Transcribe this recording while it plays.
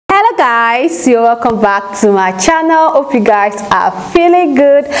Guys, you're welcome back to my channel. Hope you guys are feeling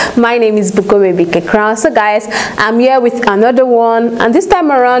good. My name is pbuh. So guys, I'm here with another one, and this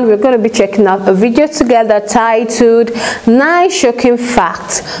time around we're going to be checking out a video together titled 9 Shocking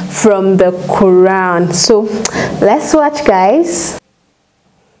Facts from the Quran. So let's watch, guys.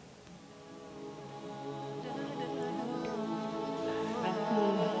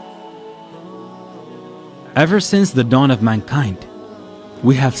 Ever since the dawn of mankind,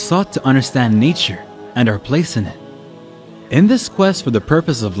 we have sought to understand nature and our place in it. In this quest for the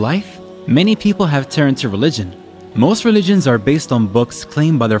purpose of life, many people have turned to religion. Most religions are based on books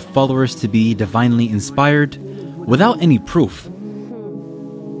claimed by their followers to be divinely inspired, without any proof.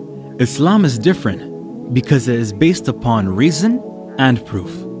 Islam is different because it is based upon reason and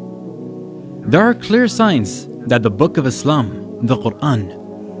proof. There are clear signs that the Book of Islam, the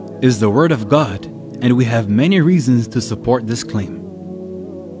Quran, is the Word of God, and we have many reasons to support this claim.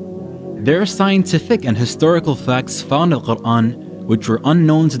 There are scientific and historical facts found in the Quran which were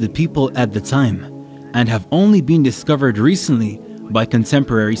unknown to the people at the time and have only been discovered recently by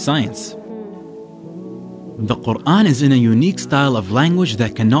contemporary science. The Quran is in a unique style of language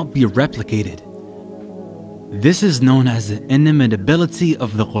that cannot be replicated. This is known as the inimitability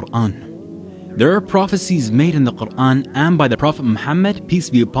of the Quran. There are prophecies made in the Quran and by the Prophet Muhammad, peace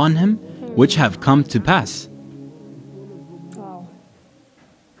be upon him, which have come to pass. Wow.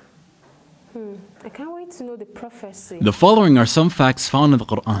 I can't wait to know the prophecy. The following are some facts found in the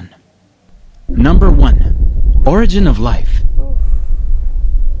Quran. Number 1. Origin of life.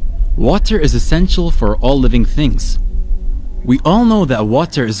 Water is essential for all living things. We all know that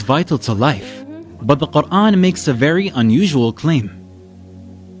water is vital to life, but the Quran makes a very unusual claim.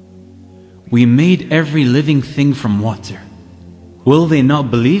 We made every living thing from water. Will they not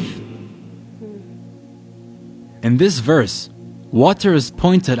believe? In this verse, water is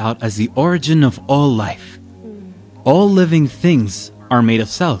pointed out as the origin of all life. All living things are made of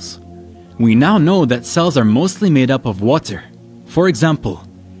cells. We now know that cells are mostly made up of water. For example,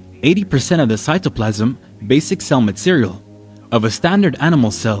 80% of the cytoplasm, basic cell material, of a standard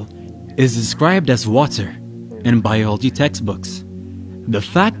animal cell is described as water in biology textbooks. The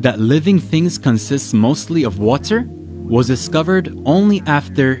fact that living things consist mostly of water was discovered only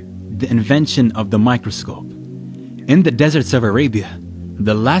after the invention of the microscope. In the deserts of Arabia,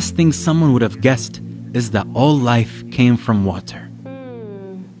 the last thing someone would have guessed is that all life came from water.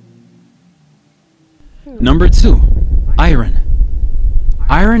 Number 2. Iron.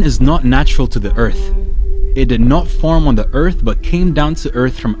 Iron is not natural to the earth. It did not form on the earth but came down to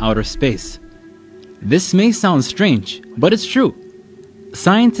earth from outer space. This may sound strange, but it's true.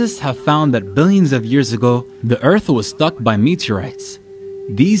 Scientists have found that billions of years ago, the earth was struck by meteorites.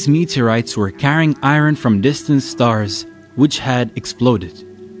 These meteorites were carrying iron from distant stars which had exploded.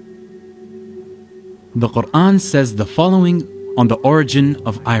 The Quran says the following on the origin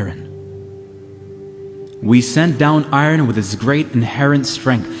of iron. We sent down iron with its great inherent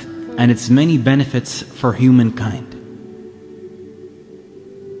strength and its many benefits for humankind.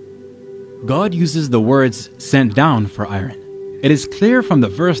 God uses the words sent down for iron. It is clear from the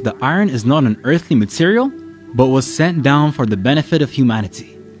verse that iron is not an earthly material, but was sent down for the benefit of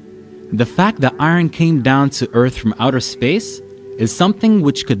humanity. The fact that iron came down to earth from outer space is something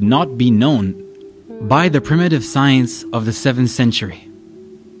which could not be known by the primitive science of the 7th century.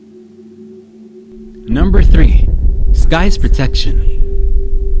 Number 3. Sky's protection.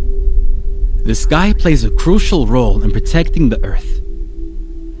 The sky plays a crucial role in protecting the earth.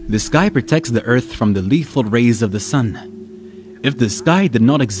 The sky protects the earth from the lethal rays of the sun. If the sky did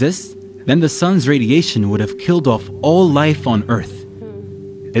not exist, then the sun's radiation would have killed off all life on earth.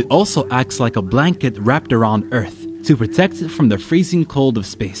 It also acts like a blanket wrapped around earth to protect it from the freezing cold of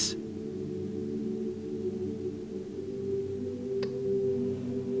space.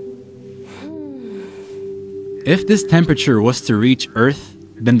 If this temperature was to reach Earth,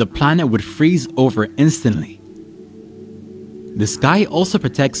 then the planet would freeze over instantly. The sky also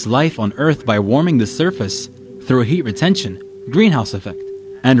protects life on Earth by warming the surface through heat retention, greenhouse effect,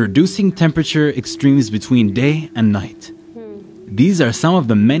 and reducing temperature extremes between day and night. These are some of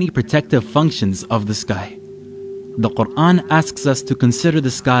the many protective functions of the sky. The Quran asks us to consider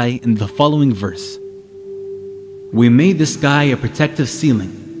the sky in the following verse. We made the sky a protective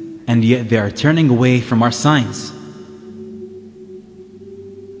ceiling, and yet they are turning away from our signs.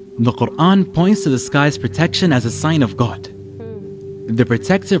 The Quran points to the sky's protection as a sign of God. The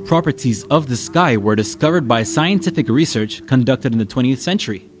protective properties of the sky were discovered by scientific research conducted in the 20th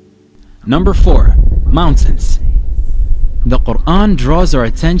century. Number 4. Mountains. The Quran draws our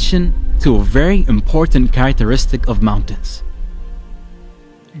attention to a very important characteristic of mountains.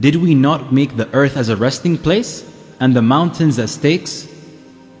 Did we not make the earth as a resting place and the mountains as stakes?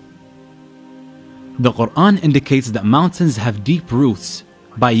 The Quran indicates that mountains have deep roots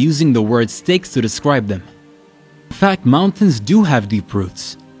by using the word stakes to describe them. In fact, mountains do have deep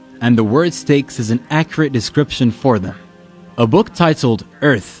roots, and the word stakes is an accurate description for them. A book titled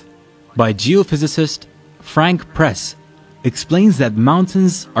Earth by geophysicist Frank Press explains that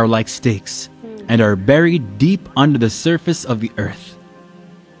mountains are like stakes and are buried deep under the surface of the earth.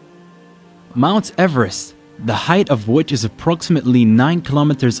 Mount Everest, the height of which is approximately 9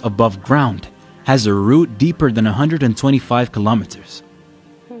 kilometers above ground, has a root deeper than 125 kilometers.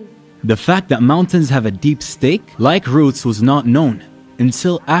 The fact that mountains have a deep stake-like roots was not known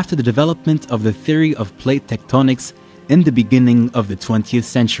until after the development of the theory of plate tectonics in the beginning of the 20th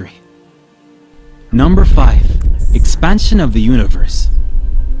century. Number 5. Expansion of the universe.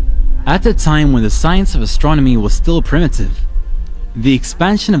 At a time when the science of astronomy was still primitive, the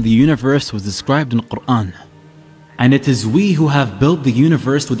expansion of the universe was described in the Quran. And it is we who have built the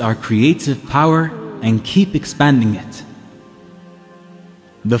universe with our creative power and keep expanding it.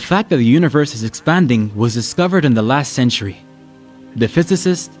 The fact that the universe is expanding was discovered in the last century. The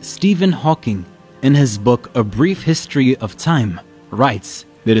physicist Stephen Hawking, in his book A Brief History of Time, writes,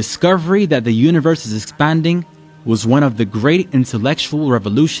 "The discovery that the universe is expanding was one of the great intellectual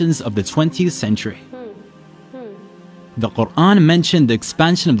revolutions of the 20th century." The Quran mentioned the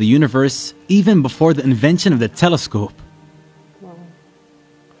expansion of the universe even before the invention of the telescope.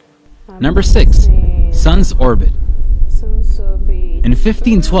 Number 6. Sun's orbit. In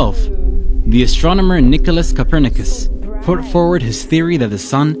 1512, the astronomer Nicholas Copernicus put forward his theory that the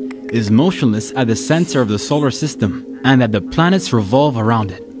sun is motionless at the center of the solar system and that the planets revolve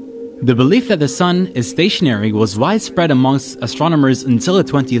around it. The belief that the sun is stationary was widespread amongst astronomers until the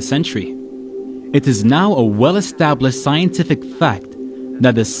 20th century. It is now a well-established scientific fact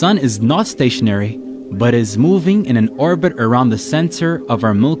that the sun is not stationary but is moving in an orbit around the center of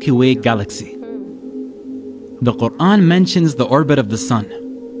our Milky Way galaxy. The Quran mentions the orbit of the sun.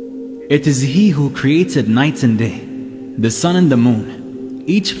 It is He who created night and day, the sun and the moon,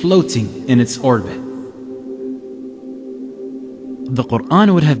 each floating in its orbit. The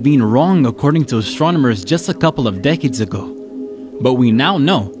Quran would have been wrong according to astronomers just a couple of decades ago, but we now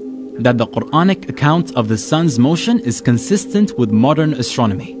know that the Quranic account of the sun's motion is consistent with modern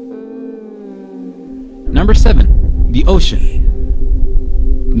astronomy. Number 7. The ocean.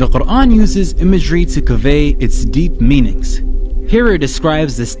 The Quran uses imagery to convey its deep meanings. Here it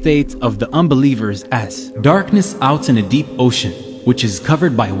describes the state of the unbelievers as darkness out in a deep ocean, which is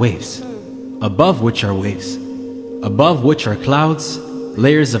covered by waves, above which are waves, above which are clouds,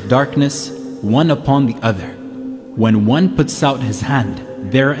 layers of darkness, one upon the other. When one puts out his hand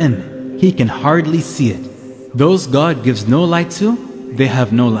therein, he can hardly see it. Those God gives no light to, they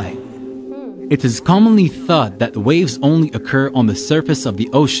have no light. It is commonly thought that waves only occur on the surface of the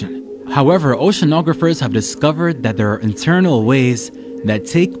ocean. However, oceanographers have discovered that there are internal waves that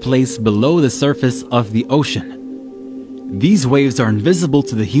take place below the surface of the ocean. These waves are invisible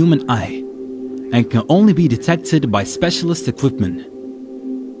to the human eye and can only be detected by specialist equipment.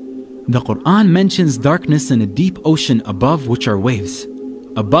 The Quran mentions darkness in a deep ocean above which are waves,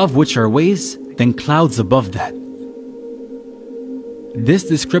 then clouds above that. This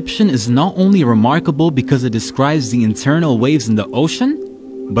description is not only remarkable because it describes the internal waves in the ocean,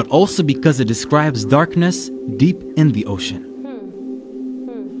 but also because it describes darkness deep in the ocean.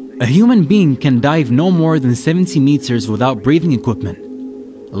 A human being can dive no more than 70 meters without breathing equipment.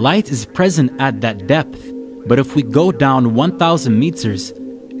 Light is present at that depth, but if we go down 1,000 meters,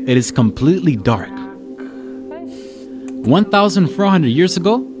 it is completely dark. 1,400 years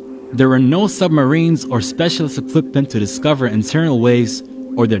ago, there were no submarines or specialist equipment to discover internal waves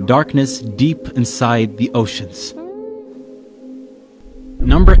or their darkness deep inside the oceans.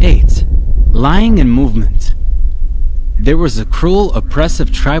 Number 8. Lying in movement. There was a cruel,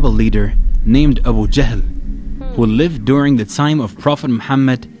 oppressive tribal leader named Abu Jahl who lived during the time of Prophet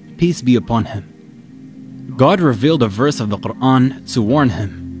Muhammad, peace be upon him. God revealed a verse of the Quran to warn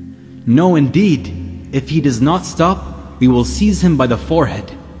him. No, indeed, if he does not stop, we will seize him by the forehead,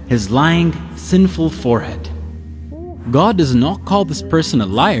 his lying, sinful forehead. God does not call this person a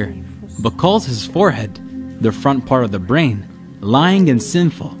liar, but calls his forehead, the front part of the brain, lying and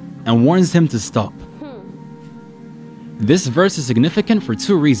sinful, and warns him to stop. This verse is significant for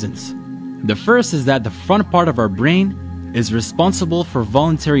two reasons. The first is that the front part of our brain is responsible for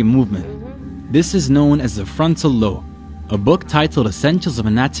voluntary movement. This is known as the frontal lobe. A book titled Essentials of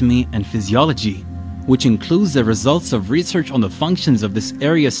Anatomy and Physiology, which includes the results of research on the functions of this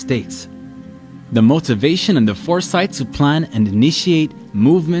area, states, the motivation and the foresight to plan and initiate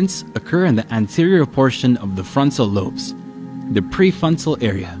movements occur in the anterior portion of the frontal lobes, the prefrontal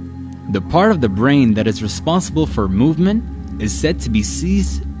area. The part of the brain that is responsible for movement is said to be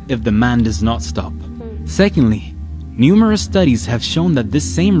seized if the man does not stop. Secondly, numerous studies have shown that this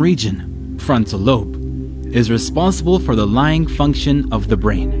same region, frontal lobe, is responsible for the lying function of the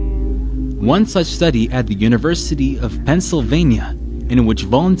brain. One such study at the University of Pennsylvania, in which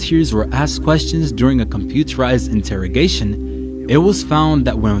volunteers were asked questions during a computerized interrogation, it was found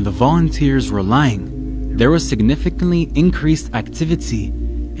that when the volunteers were lying, there was significantly increased activity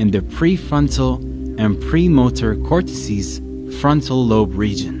in the prefrontal and premotor cortices frontal lobe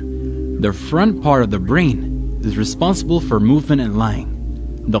region. The front part of the brain is responsible for movement and lying.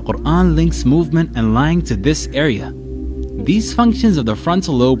 The Quran links movement and lying to this area. These functions of the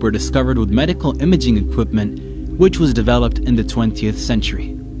frontal lobe were discovered with medical imaging equipment which was developed in the 20th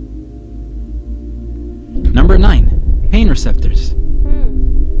century. Number 9. Pain receptors.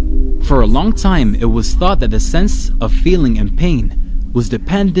 For a long time, it was thought that the sense of feeling and pain was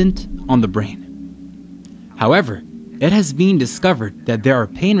dependent on the brain. However, it has been discovered that there are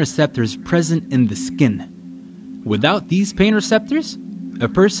pain receptors present in the skin. Without these pain receptors, a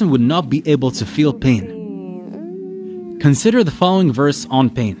person would not be able to feel pain. Consider the following verse on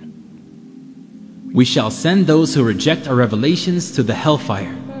pain. We shall send those who reject our revelations to the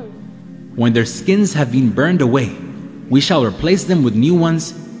hellfire. When their skins have been burned away, we shall replace them with new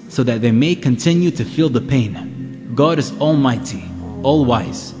ones so that they may continue to feel the pain. God is Almighty,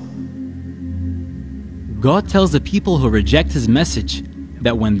 All-Wise. God tells the people who reject His message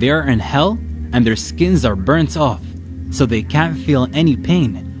that when they are in hell and their skins are burnt off so they can't feel any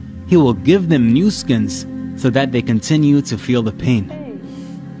pain, He will give them new skins so that they continue to feel the pain.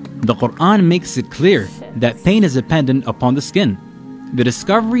 The Quran makes it clear that pain is dependent upon the skin. The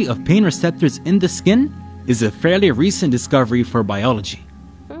discovery of pain receptors in the skin is a fairly recent discovery for biology.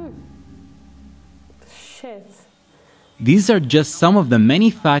 These are just some of the many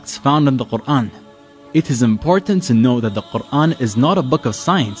facts found in the Quran. It is important to know that the Quran is not a book of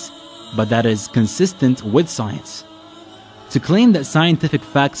science, but that it is consistent with science. To claim that scientific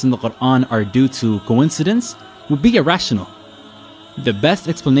facts in the Quran are due to coincidence would be irrational. The best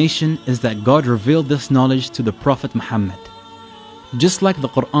explanation is that God revealed this knowledge to the Prophet Muhammad. Just like the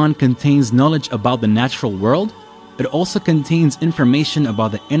Quran contains knowledge about the natural world, it also contains information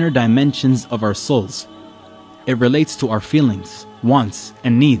about the inner dimensions of our souls. It relates to our feelings, wants,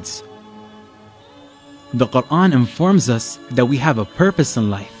 and needs. The Quran informs us that we have a purpose in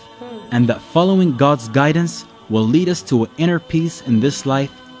life, and that following God's guidance will lead us to an inner peace in this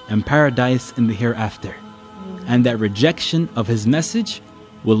life and paradise in the hereafter, and that rejection of His message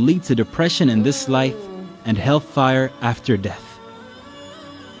will lead to depression in this life and hellfire after death.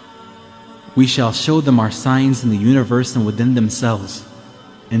 We shall show them our signs in the universe and within themselves,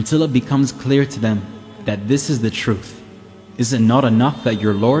 until it becomes clear to them that this is the truth. Is it not enough that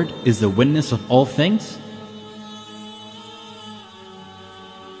your Lord is the witness of all things?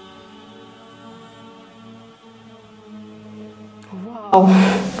 Wow.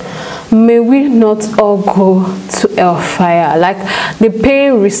 May we not all go to hellfire. Like the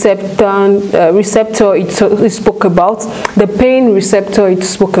pain receptor it spoke about, the pain receptor it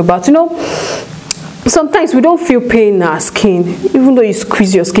spoke about. You know, sometimes we don't feel pain in our skin, even though you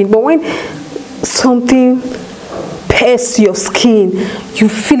squeeze your skin. But when something pierces your skin, you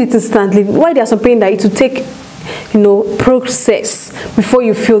feel it instantly. Why there's some pain that it will take, you know, process before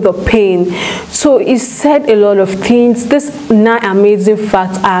you feel the pain. So it said a lot of things. These 9 amazing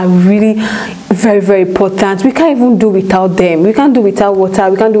facts are really very, very important. We can't even do without them. We can't do without water.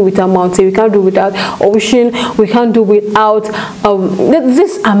 We can't do without mountain. We can't do without ocean. We can't do without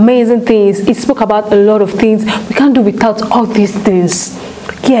these amazing things. It spoke about a lot of things. We can't do without all these things.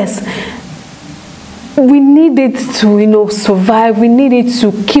 Yes, we need it to, you know, survive. We need it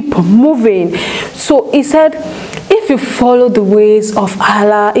to keep moving. So he said, if you follow the ways of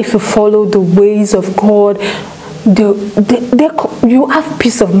Allah, if you follow the ways of God, you have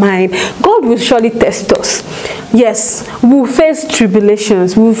peace of mind. God will surely test us. Yes, we will face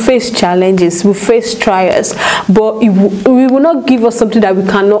tribulations, we will face challenges, we will face trials, but He will not give us something that we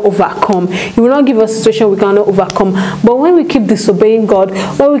cannot overcome. He will not give us a situation we cannot overcome. But when we keep disobeying God,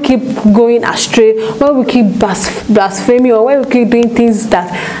 when we keep going astray, when we keep blaspheming, or when we keep doing things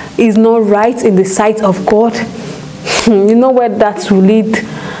that is not right in the sight of God, you know where that will lead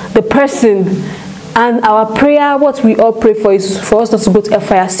the person. And our prayer, what we all pray for, is for us not to go to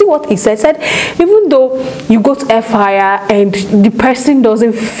hellfire. See what he said. He said, even though you go to hellfire and the person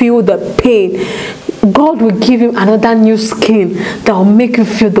doesn't feel the pain, God will give him another new skin that will make you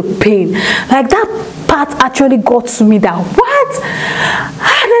feel the pain. Like that part actually got to me, that what?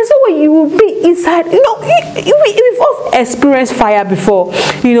 There's no way you will be inside. You know, we've all experienced fire before.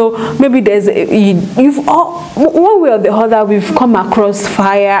 You know, maybe there's you've all, one way or the other, we've come across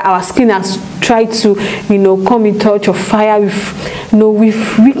fire. Our skin has tried to, you know, come in touch of fire.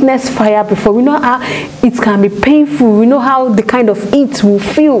 We've witnessed fire before. We know how it can be painful. We know how the kind of heat will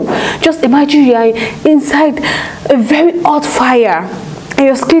feel. Just imagine you are inside a very hot fire and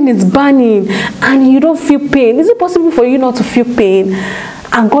your skin is burning and you don't feel pain. Is it possible for you not to feel pain?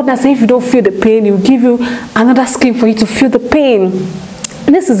 And God has said if you don't feel the pain, He will give you another skin for you to feel the pain.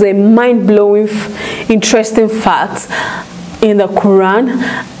 This is a mind-blowing, interesting fact in the Quran,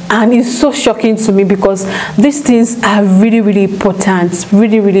 and it's so shocking to me because these things are really important,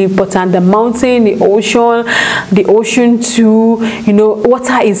 really important. The mountain, the ocean too. You know,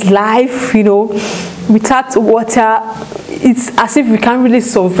 water is life. You know, without water, it's as if we can't really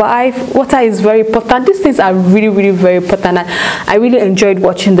survive. Water is very important. These things are really very important. I really enjoyed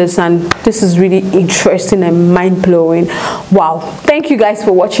watching this, and this is really interesting and mind-blowing. Wow, thank you guys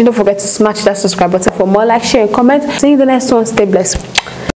for watching. Don't forget to smash that subscribe button for more. Like, share, and comment. See you in the next one. Stay blessed.